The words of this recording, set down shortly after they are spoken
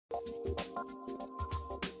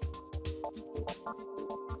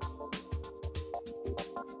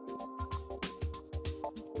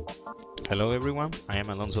Hello everyone, I am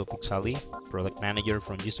Alonso Pixali, Product Manager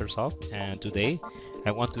from Usersoft, and today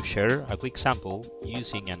I want to share a quick sample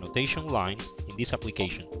using Annotation Lines in this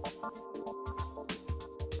application.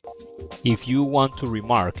 If you want to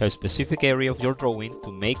remark a specific area of your drawing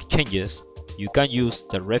to make changes, you can use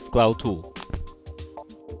the Revcloud Tool.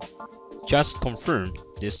 Just confirm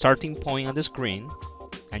the starting point on the screen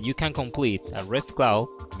and you can complete a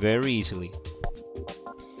Revcloud very easily.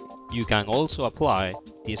 You can also apply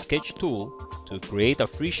the Sketch tool to create a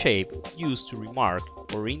free shape used to remark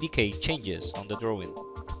or indicate changes on the drawing.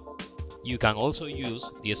 You can also use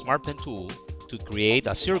the Smart Pen tool to create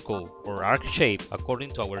a circle or arc shape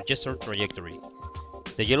according to our gesture trajectory.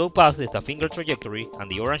 The yellow path is the finger trajectory and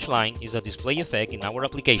the orange line is a display effect in our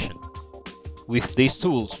application. With these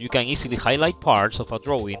tools, you can easily highlight parts of a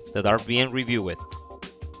drawing that are being reviewed.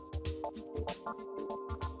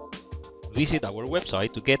 Visit our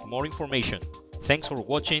website to get more information. Thanks for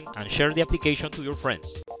watching and share the application to your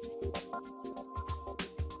friends.